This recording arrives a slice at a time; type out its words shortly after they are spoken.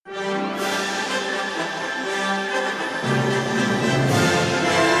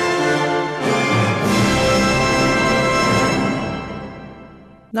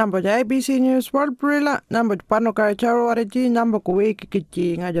Number ABC News Warlpiri, number Panokai Charwariji, number Kuwiki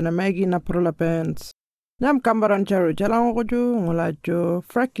Kichi, Ngajana Maggie Naprola Pens. Nam Kambaran Charu Jalangoju, Mulajo,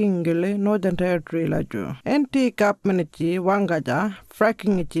 Fracking Gile, Northern Territory Lajo. NT Kapmanichi, Wangaja,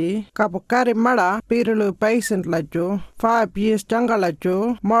 Fracking Ichi, Kapokari Mada, Pirulu Patient Lajo, 5 years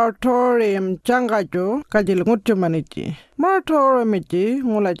Changalajo, Moratorium Changajo, Kajilmutumanichi. Moratorium Ichi,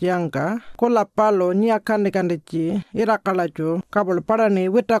 Mulajanga, Kola Palo, Nia Kandikandichi, Irakalajo, Kabul Parani,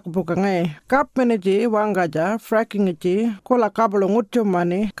 Witakbukangai, Kapmanichi, Wangaja, Fracking Ichi, Kola Kabul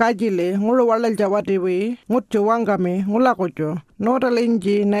Mutumani, Kajile, Muluwala Jawatiwi, Mutu Wangami, Mulakojo,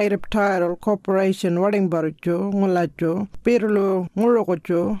 Notalinji Native Title Corporation Wedding Barujo, Mulajo, Pirulu,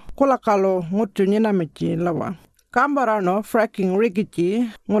 Murokojo, Kolakalo, Mutu Ninamichi, Lava. Kambarano, Fracking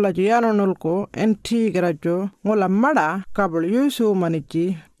Rikichi, Mulajiano Nulko, NT Garajo, Mula Mada, Kabul Yusu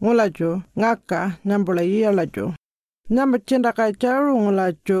Manichi, Mulajo, Ngaka, Nambula Yalajo. Number Chendaka Charu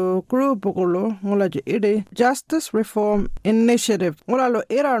Mulajo, Krupukulu, Mulajo Ide, Justice Reform Initiative, Mulalo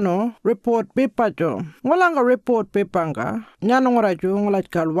Irano, Report Pipajo, Mulanga Report Pipanga, Nyanongarajo,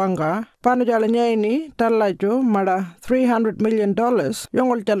 Mulajkal Wanga, Panajalaini, Talajo, Mada $300 million,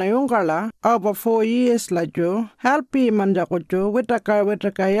 Yongol Janayungala, over 4 years Lajo, Helpi Manjakojo,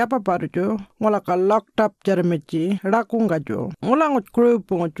 Witaka Yapaparujo, Mulaka locked up Jeremichi, Rakungajo, Mulangot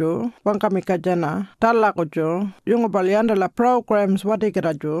Krupungojo, Wankamikajana, Talakojo, Yongobalianda la programs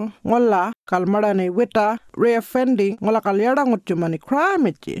Watikarajo, Mola, Kalmarani Wita, reoffending, Mola Kalyada Mutumani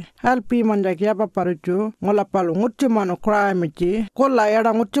crime, Helpi Manjak Yapaparujo, Mola Palu Mutumano crime, Kola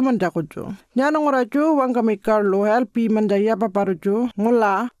Yada Mutuman Jakojo. Nyanongoraju Wangamikalo helpi Mandayapa Paruju,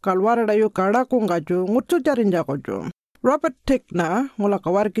 Mula, Kalwara Kada Kungajo, Mutu Jarinjakojo. Robert Tickner, Mula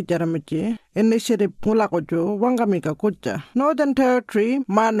Kawarki Jaramichi, Initiative Mulakojo, Wangamika Kucha. Northern Territory,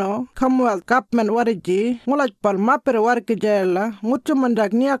 Mano, Commonwealth Government Wariji, Mulajpal Mapere Warki Jela, Mutu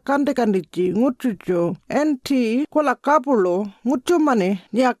Mandak Nia Kandikandichi, Mutujo, NT, Kola Kapulo, Mutu Mane,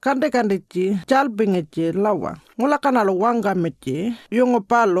 Nia Kandikandichi, Jalbingichi, Lawa. Mulakanalo Wangamichi,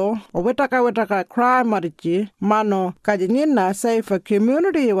 Yungopalo, Wetaka Crime Marichi, Mano, Kajinina Safe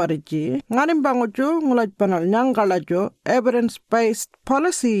Community Wariji, Nganimbangoju, Mulajpanal Nyangalajo, Evidence-Based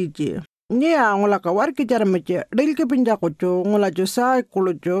Policy ji. Nia ngulaka warki jaramiche, rilki pinjakojo, ngulajo sai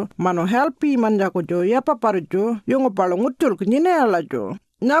kulujo, mano helpi manjakojo, yapaparujo, Yungopalo ngutul kinyine alajo.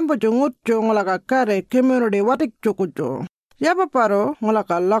 Nambojo ngucho ngulaka kare community watik chokujo. Yapaparo,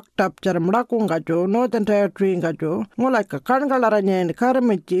 ngulaka locked up jaramrakungajo, Northern Territory ngajo, ngulaka kangalaranya ni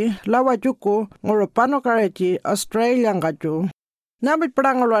karamichi, lawajuko, ngulopano karechi, Australia ngajo. Nabit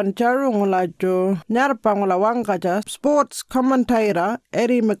Prangalan Charu Ngulajo, Narpangula Wangaja, Sports Commentator,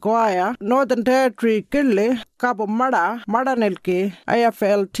 Eddie McGuire, Northern Territory Kille, Cabo Mada, Madanelke,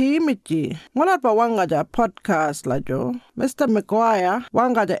 AFL Teamichi, Ngulapa Wangaja Podcast Lajo, Mr. McGuire,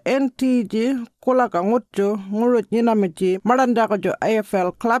 Wangaja NTG, Kulaka Ngucho, Ngurut Ninamichi, Madandakojo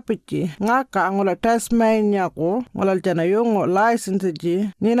AFL Clapichi, Ngaka Ngula Tasmania ko, Ngulaljana Yungo License ji,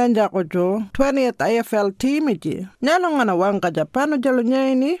 Ninanjakojo, 20th AFL Teamichi, Nyanongana Wangaja Pan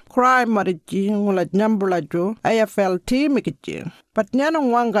Jalunyani, Crime Marichi, Ngula Nyambulajo, AFL Teamichi. But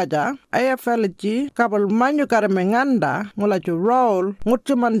nyanong wangaja, AFL ji, Kabul Manyu Karamenganda, Ngulajo Roll,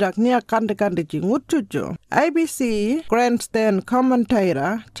 Mutumanjak Nia Kandikandichi Ngutujo. ABC, Grandstand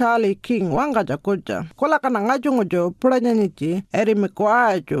Commentator, Charlie King Wangaja Kuja. Kolakana ngajungojo, Puranyanichi, Eri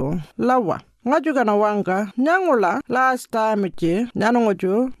Mikwajo, Lawa. Ngajugana wanga, Nyangula, last time ji,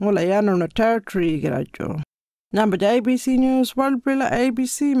 Nyanongojo, Ngula Yano no Territory Girajo. Number ABC News, Warlpiri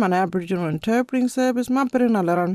ABC, man Aboriginal Interpreting Service, Mampirina Laran.